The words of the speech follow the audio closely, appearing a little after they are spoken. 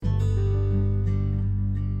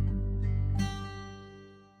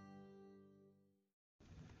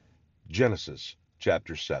Genesis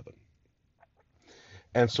chapter 7.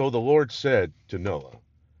 And so the Lord said to Noah,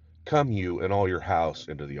 Come you and all your house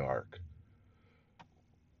into the ark,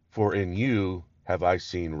 for in you have I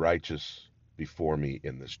seen righteous before me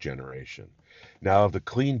in this generation. Now of the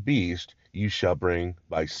clean beast you shall bring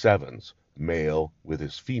by sevens, male with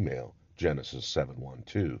his female. Genesis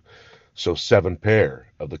 7:1-2. So 7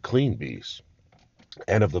 pair of the clean beasts,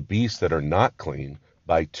 and of the beasts that are not clean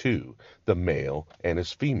by two, the male and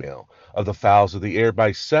his female, of the fowls of the air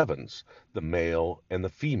by sevens, the male and the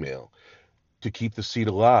female, to keep the seed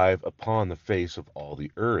alive upon the face of all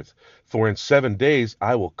the earth. For in 7 days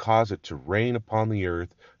I will cause it to rain upon the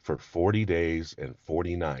earth for 40 days and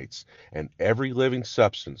 40 nights, and every living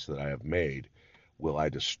substance that I have made will I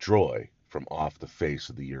destroy from off the face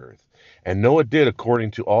of the earth. And Noah did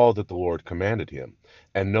according to all that the Lord commanded him.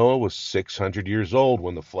 And Noah was 600 years old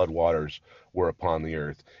when the flood waters were upon the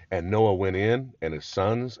earth. And Noah went in, and his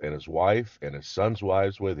sons, and his wife, and his sons'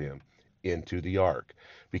 wives with him, into the ark,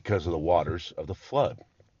 because of the waters of the flood.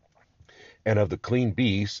 And of the clean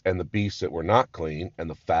beasts, and the beasts that were not clean, and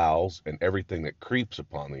the fowls, and everything that creeps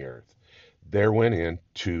upon the earth, there went in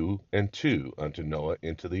two and two unto Noah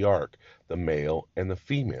into the ark, the male and the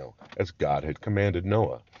female, as God had commanded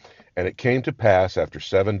Noah. And it came to pass after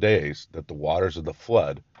 7 days that the waters of the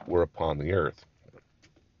flood were upon the earth.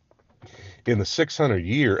 In the 600th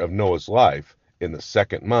year of Noah's life, in the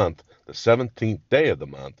second month, the 17th day of the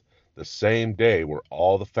month, the same day were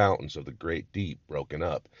all the fountains of the great deep broken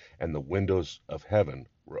up, and the windows of heaven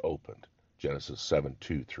were opened. Genesis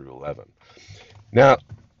 7:2-11. Now,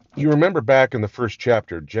 you remember back in the first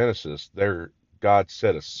chapter of Genesis, there God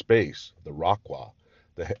set a space, the Rakwa,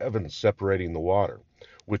 the heavens separating the water,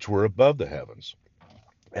 which were above the heavens,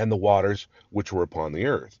 and the waters which were upon the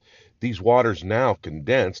earth. These waters now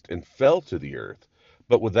condensed and fell to the earth.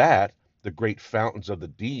 But with that, the great fountains of the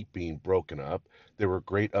deep being broken up, there were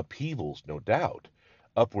great upheavals, no doubt,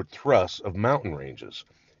 upward thrusts of mountain ranges.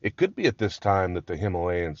 It could be at this time that the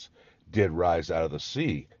Himalayas did rise out of the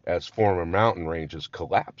sea, as former mountain ranges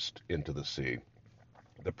collapsed into the sea.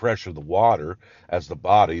 The pressure of the water, as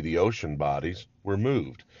the ocean bodies, were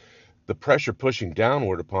moved. The pressure pushing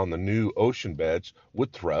downward upon the new ocean beds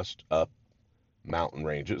would thrust up mountain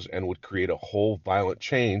ranges and would create a whole violent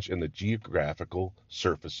change in the geographical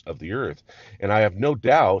surface of the earth. And I have no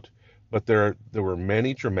doubt, but there were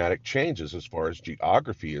many dramatic changes as far as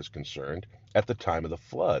geography is concerned at the time of the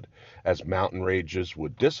flood. As mountain ranges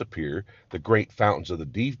would disappear, the great fountains of the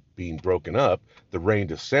deep being broken up, the rain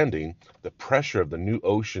descending, the pressure of the new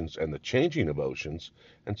oceans and the changing of oceans,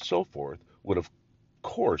 and so forth, would of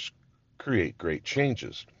course create great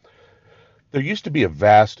changes. There used to be a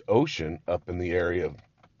vast ocean up in the area of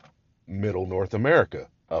middle North America,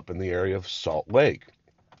 up in the area of Salt Lake.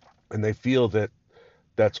 And they feel that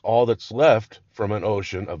that's all that's left from an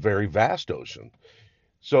ocean, a very vast ocean.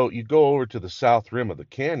 So you go over to the south rim of the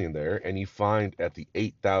canyon there, and you find at the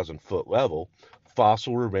 8,000-foot level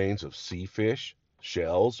fossil remains of sea fish,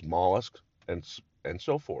 shells, mollusks, and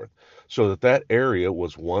so forth. So that area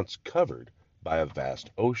was once covered by a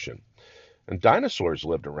vast ocean. And dinosaurs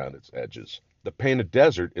lived around its edges. The Painted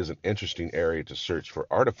Desert is an interesting area to search for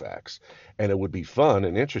artifacts, and it would be fun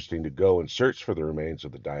and interesting to go and search for the remains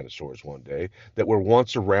of the dinosaurs one day that were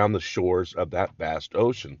once around the shores of that vast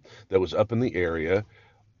ocean that was up in the area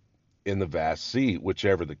in the vast sea,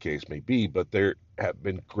 whichever the case may be. But there have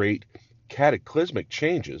been great cataclysmic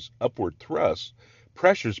changes, upward thrusts,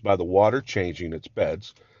 pressures by the water changing its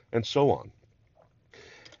beds, and so on.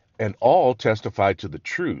 And all testify to the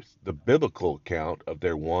truth, the biblical account of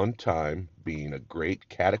their one time being a great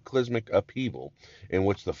cataclysmic upheaval in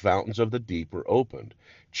which the fountains of the deep were opened,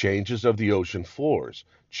 changes of the ocean floors,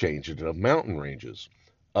 changes of mountain ranges,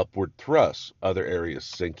 upward thrusts, other areas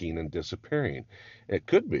sinking and disappearing. It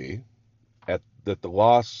could be that the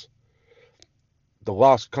lost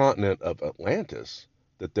continent of Atlantis,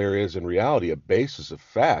 that there is in reality a basis of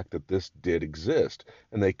fact that this did exist,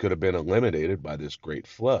 and they could have been eliminated by this great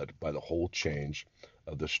flood, by the whole change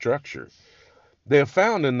of the structure. They have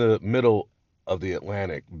found in the middle of the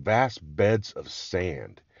Atlantic vast beds of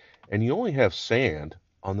sand, and you only have sand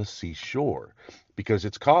on the seashore because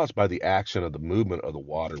it's caused by the action of the movement of the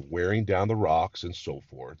water wearing down the rocks and so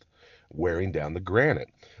forth, wearing down the granite.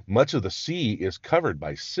 Much of the sea is covered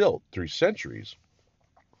by silt through centuries,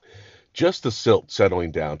 just the silt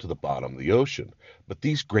settling down to the bottom of the ocean. But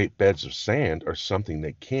these great beds of sand are something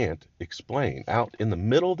they can't explain. Out in the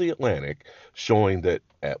middle of the Atlantic, showing that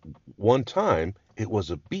at one time it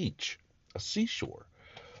was a beach, a seashore.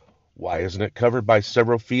 Why isn't it covered by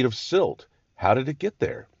several feet of silt? How did it get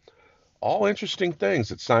there? All interesting things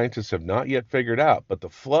that scientists have not yet figured out, but the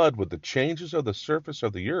flood with the changes of the surface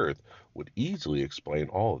of the earth would easily explain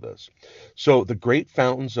all of this. So the great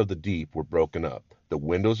fountains of the deep were broken up, the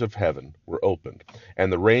windows of heaven were opened,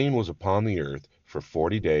 and the rain was upon the earth for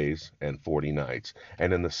 40 days and 40 nights.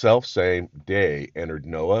 And in the selfsame day entered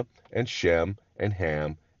Noah and Shem and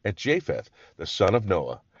Ham and Japheth, the son of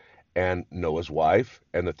Noah, and Noah's wife,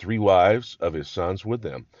 and the 3 wives of his sons with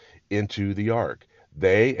them, into the ark.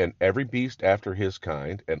 They and every beast after his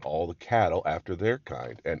kind, and all the cattle after their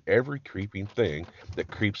kind, and every creeping thing that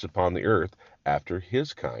creeps upon the earth after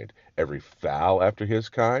his kind, every fowl after his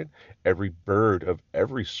kind, every bird of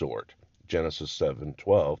every sort. Genesis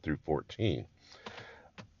 7:12 through 14.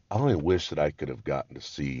 I only wish that I could have gotten to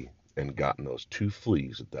see and gotten those 2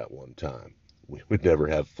 fleas at that one time. We would never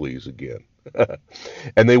have fleas again.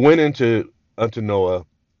 And they went unto Noah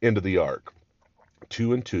into the ark,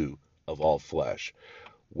 2 and 2 of all flesh,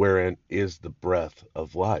 wherein is the breath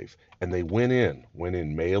of life. And they went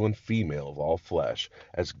in male and female of all flesh,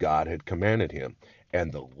 as God had commanded him.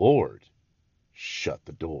 And the Lord shut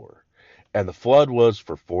the door. And the flood was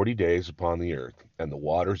for 40 days upon the earth, and the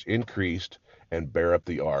waters increased and bare up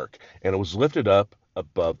the ark, and it was lifted up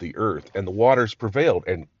above the earth, and the waters prevailed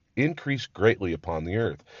and increased greatly upon the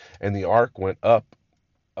earth, and the ark went up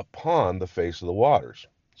upon the face of the waters.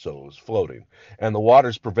 So it was floating. And the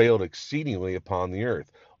waters prevailed exceedingly upon the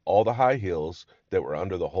earth. All the high hills that were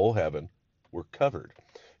under the whole heaven were covered.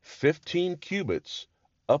 15 cubits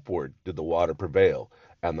upward did the water prevail,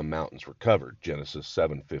 and the mountains were covered. Genesis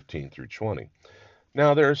 7:15 through 20.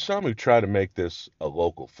 Now there are some who try to make this a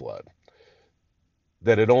local flood,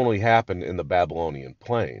 that it only happened in the Babylonian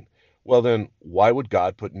plain. Well, then, why would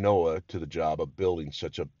God put Noah to the job of building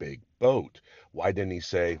such a big boat? Why didn't he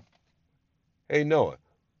say, hey, Noah,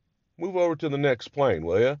 move over to the next plain,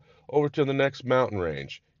 will you? Over to the next mountain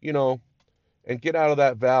range, and get out of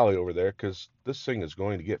that valley over there because this thing is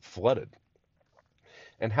going to get flooded.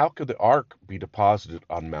 And how could the ark be deposited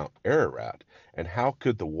on Mount Ararat? And how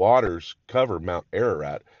could the waters cover Mount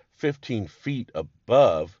Ararat 15 feet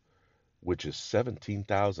above, which is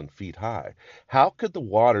 17,000 feet high? How could the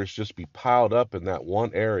waters just be piled up in that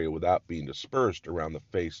one area without being dispersed around the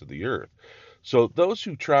face of the earth? So those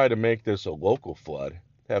who try to make this a local flood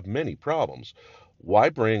have many problems. Why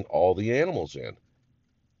bring all the animals in?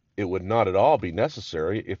 It would not at all be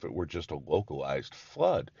necessary if it were just a localized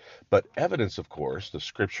flood. But evidence, of course, the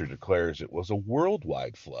scripture declares it was a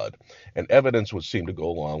worldwide flood, and evidence would seem to go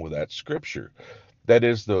along with that scripture. That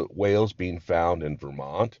is, the whales being found in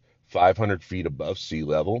Vermont, 500 feet above sea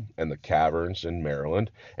level, and the caverns in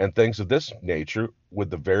Maryland, and things of this nature, with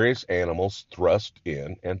the various animals thrust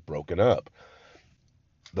in and broken up.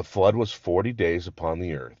 The flood was 40 days upon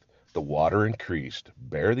the earth. The water increased,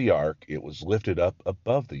 bare the ark, it was lifted up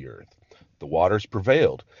above the earth. The waters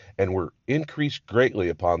prevailed, and were increased greatly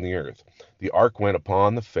upon the earth. The ark went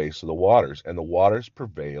upon the face of the waters, and the waters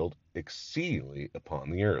prevailed exceedingly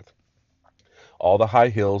upon the earth. All the high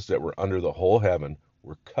hills that were under the whole heaven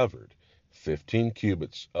were covered. 15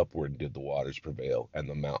 cubits upward did the waters prevail, and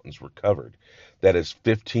the mountains were covered. That is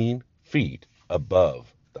 15 feet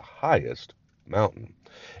above the highest mountain.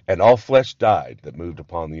 And all flesh died that moved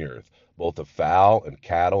upon the earth, both of fowl and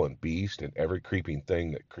cattle and beast and every creeping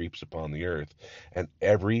thing that creeps upon the earth, and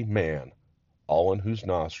every man, all in whose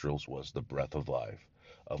nostrils was the breath of life,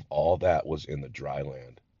 of all that was in the dry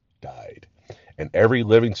land, died. And every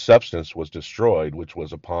living substance was destroyed which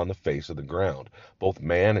was upon the face of the ground, both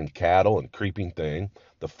man and cattle and creeping thing,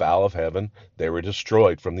 the fowl of heaven, they were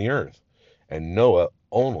destroyed from the earth. And Noah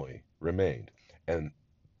only remained, and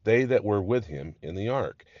they that were with him in the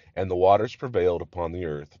ark. And the waters prevailed upon the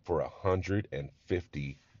earth for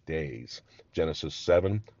 150 days. Genesis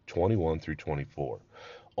 7:21 through 24.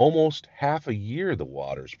 Almost half a year the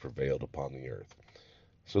waters prevailed upon the earth.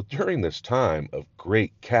 So during this time of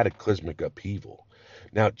great cataclysmic upheaval.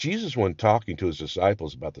 Now, Jesus, when talking to his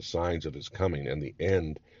disciples about the signs of his coming and the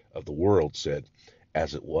end of the world, said,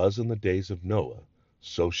 as it was in the days of Noah,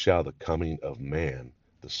 so shall the coming of man,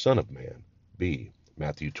 the Son of Man, be.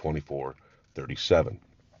 Matthew 24:37.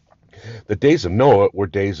 The days of Noah were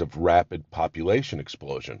days of rapid population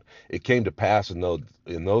explosion. It came to pass in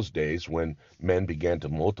those days when men began to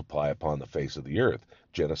multiply upon the face of the earth.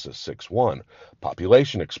 Genesis 6:1.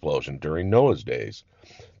 Population explosion during Noah's days.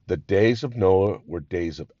 The days of Noah were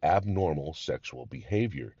days of abnormal sexual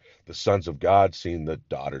behavior. The sons of God seeing the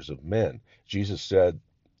daughters of men. Jesus said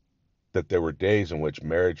that there were days in which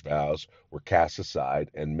marriage vows were cast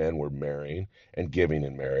aside and men were marrying and giving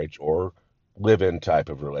in marriage or live-in type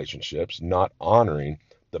of relationships, not honoring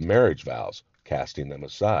the marriage vows. casting them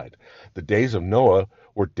aside. The days of Noah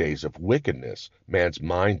were days of wickedness, man's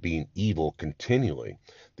mind being evil continually.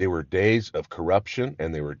 They were days of corruption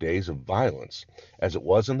and they were days of violence. As it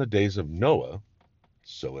was in the days of Noah,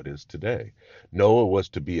 so it is today. Noah was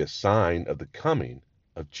to be a sign of the coming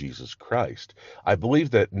of Jesus Christ. I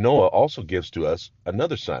believe that Noah also gives to us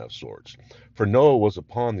another sign of sorts. For Noah was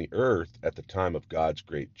upon the earth at the time of God's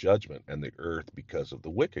great judgment, and the earth because of the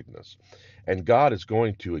wickedness. And God is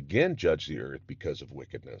going to again judge the earth because of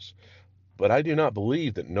wickedness. But I do not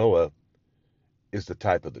believe that Noah is the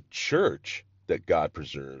type of the church that God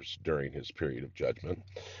preserves during his period of judgment.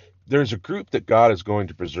 There's a group that God is going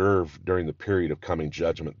to preserve during the period of coming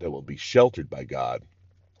judgment that will be sheltered by God.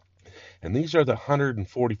 And these are the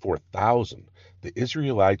 144,000, the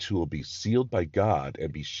Israelites who will be sealed by God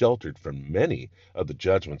and be sheltered from many of the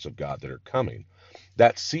judgments of God that are coming.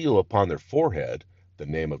 That seal upon their forehead, the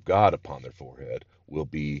name of God upon their forehead, will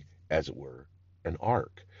be, as it were, an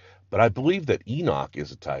ark. But I believe that Enoch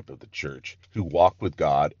is a type of the church who walked with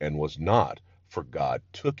God and was not, for God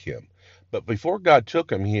took him. But before God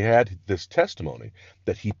took him, he had this testimony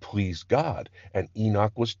that he pleased God, and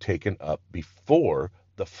Enoch was taken up before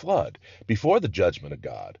the flood, before the judgment of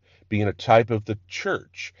God, being a type of the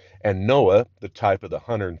church, and Noah, the type of the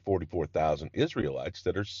 144,000 Israelites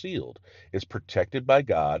that are sealed, is protected by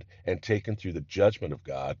God and taken through the judgment of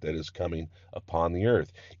God that is coming upon the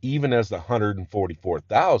earth, even as the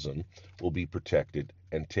 144,000 will be protected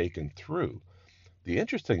and taken through. The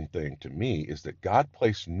interesting thing to me is that God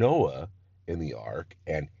placed Noah in the ark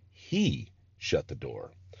and he shut the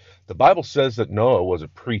door. The Bible says that Noah was a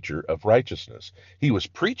preacher of righteousness. He was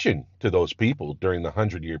preaching to those people during the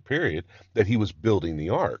 100-year period that he was building the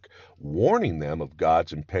ark, warning them of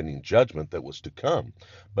God's impending judgment that was to come.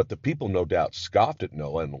 But the people no doubt scoffed at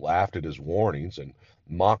Noah and laughed at his warnings and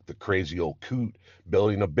mocked the crazy old coot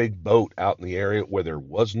building a big boat out in the area where there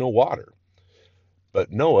was no water.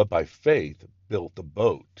 But Noah, by faith, built the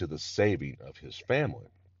boat to the saving of his family.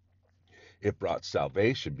 It brought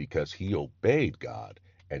salvation because he obeyed God,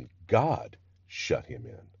 and God shut him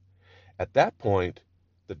in. At that point,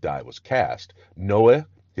 the die was cast. Noah,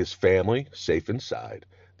 his family, safe inside.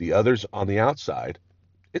 The others on the outside.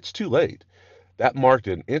 It's too late. That marked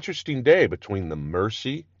an interesting day between the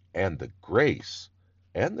mercy and the grace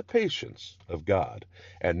and the patience of God,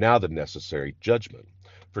 and now the necessary judgment.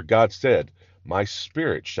 For God said, "My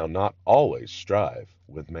spirit shall not always strive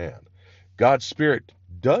with man." God's spirit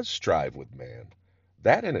does strive with man.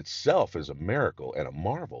 That in itself is a miracle and a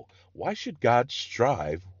marvel. Why should God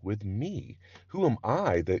strive with me? Who am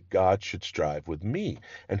I that God should strive with me?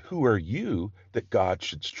 And who are you that God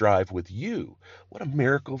should strive with you? What a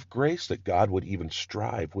miracle of grace that God would even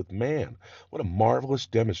strive with man. What a marvelous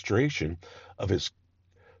demonstration of his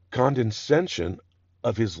condescension,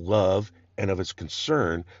 of his love, and of his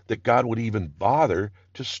concern that God would even bother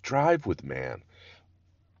to strive with man.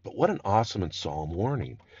 But what an awesome and solemn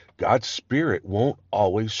warning. God's Spirit won't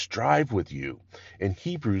always strive with you. In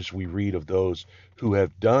Hebrews, we read of those who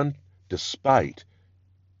have done despite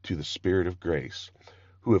to the Spirit of grace,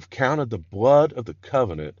 who have counted the blood of the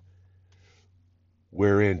covenant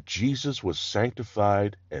wherein Jesus was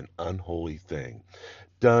sanctified an unholy thing,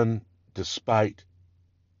 done despite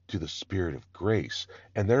to the Spirit of grace.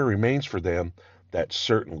 And there remains for them that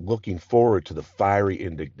certain looking forward to the fiery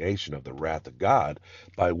indignation of the wrath of God,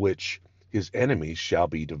 by which his enemies shall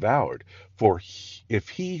be devoured. For if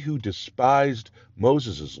he who despised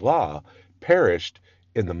Moses' law perished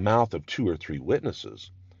in the mouth of 2 or 3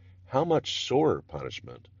 witnesses, how much sorer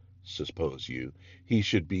punishment, suppose you, he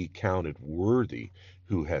should be counted worthy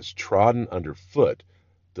who has trodden under foot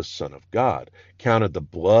the Son of God, counted the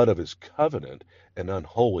blood of his covenant an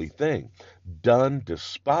unholy thing, done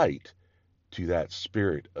despite to that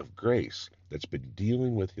Spirit of grace that's been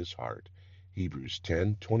dealing with his heart. Hebrews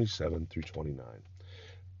 10:27 through 29.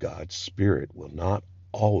 God's Spirit will not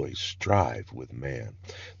always strive with man.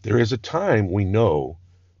 There is a time we know,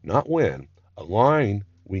 not when, a line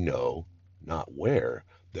we know, not where,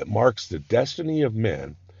 that marks the destiny of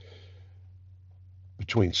men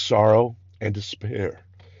between sorrow and despair.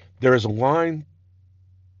 There is a line,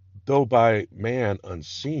 though by man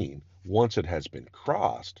unseen, once it has been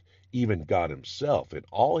crossed, even God himself, in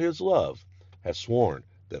all his love, has sworn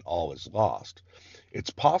that all is lost.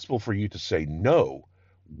 It's possible for you to say no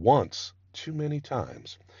once too many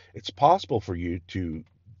times. It's possible for you to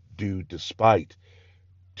do despite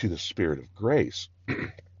to the Spirit of grace.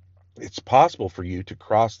 It's possible for you to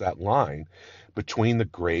cross that line between the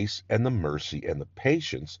grace and the mercy and the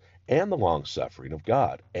patience and the long suffering of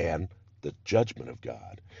God and the judgment of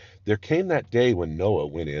God. There came that day when Noah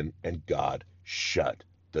went in and God shut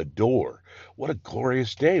the door. What a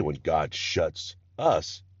glorious day when God shuts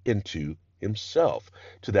us into himself,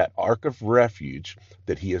 to that ark of refuge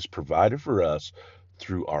that he has provided for us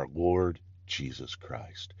through our Lord Jesus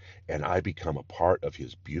Christ. And I become a part of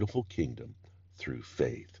his beautiful kingdom through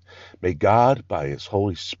faith. May God, by his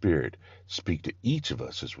Holy Spirit, speak to each of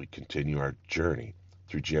us as we continue our journey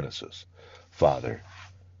through Genesis. Father,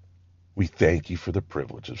 we thank you for the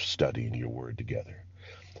privilege of studying your word together,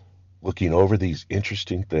 looking over these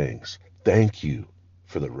interesting things. Thank you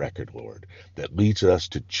for the record, Lord, that leads us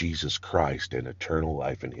to Jesus Christ and eternal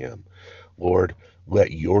life in him. Lord,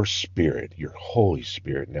 let your Spirit, your Holy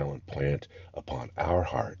Spirit, now implant upon our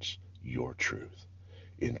hearts your truth.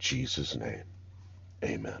 In Jesus' name,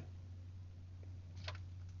 amen.